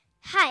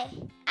Hi,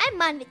 I'm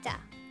Manvita,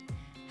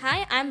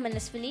 Hi, I'm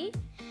Manaswini.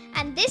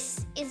 and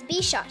this is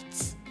B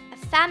Shorts, a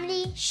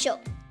family show.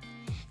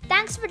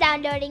 Thanks for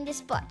downloading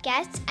this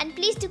podcast, and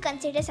please do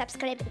consider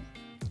subscribing.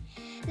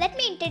 Let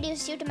me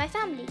introduce you to my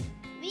family.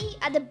 We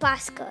are the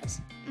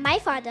Bhaskars. My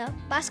father,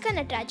 Bhaskar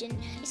Natarajan,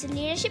 is a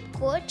leadership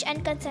coach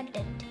and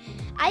consultant.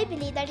 I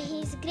believe that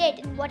he is great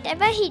in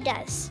whatever he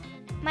does.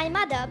 My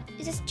mother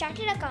is a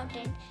chartered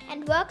accountant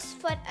and works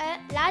for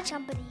a large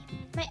company.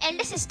 My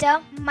elder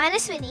sister,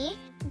 Manaswini,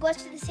 goes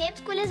to the same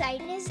school as I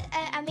and is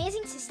an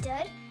amazing sister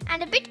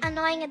and a bit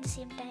annoying at the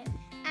same time.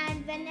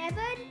 And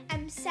whenever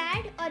I'm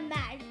sad or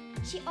mad,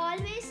 she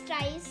always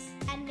tries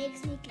and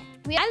makes me clap.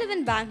 I live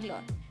in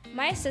Bangalore.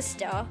 My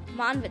sister,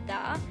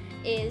 Manvita,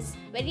 is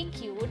very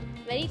cute,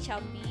 very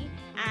chubby,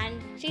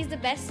 and she's the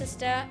best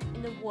sister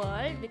in the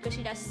world because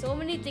she does so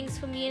many things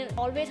for me and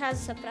always has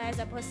a surprise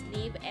up her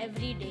sleeve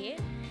every day.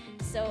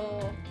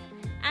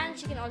 And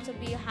she can also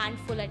be a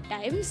handful at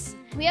times.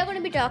 We are going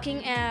to be talking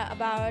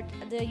about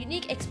the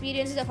unique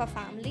experiences of our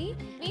family.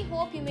 We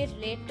hope you may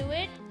relate to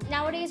it.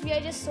 Nowadays, we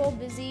are just so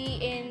busy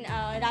in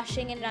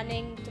rushing and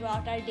running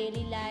throughout our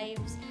daily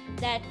lives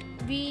that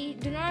we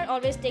do not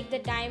always take the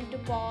time to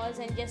pause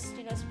and just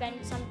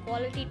spend some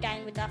quality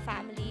time with our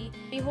family.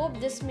 We hope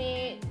this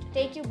may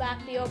take you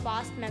back to your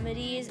past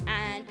memories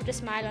and put a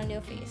smile on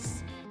your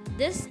face.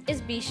 This is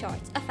B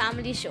Shorts, a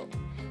family show.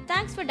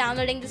 Thanks for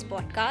downloading this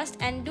podcast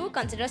and do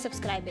consider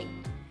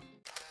subscribing.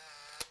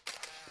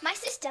 My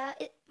sister,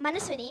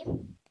 Manaswini,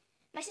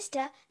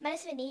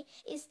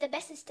 is the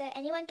best sister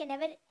anyone can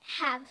ever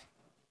have.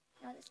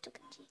 No, that's too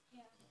cringy.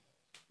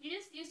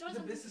 You start The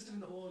best system in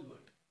the whole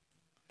world.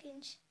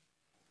 Cringe.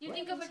 You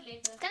think of it later.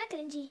 It's kind of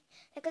cringy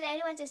because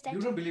everyone says that.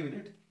 You don't believe in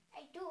it?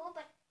 I do,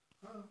 but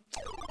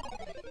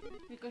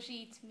Because she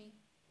eats me.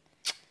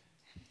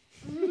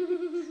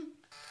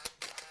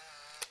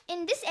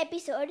 in this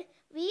episode,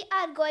 we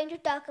are going to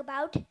talk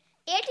about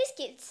 80s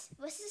kids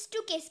versus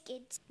 2K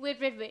kids.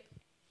 Wait.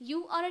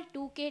 You are a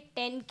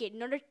 2K10 kid,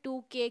 not a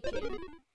 2K kid.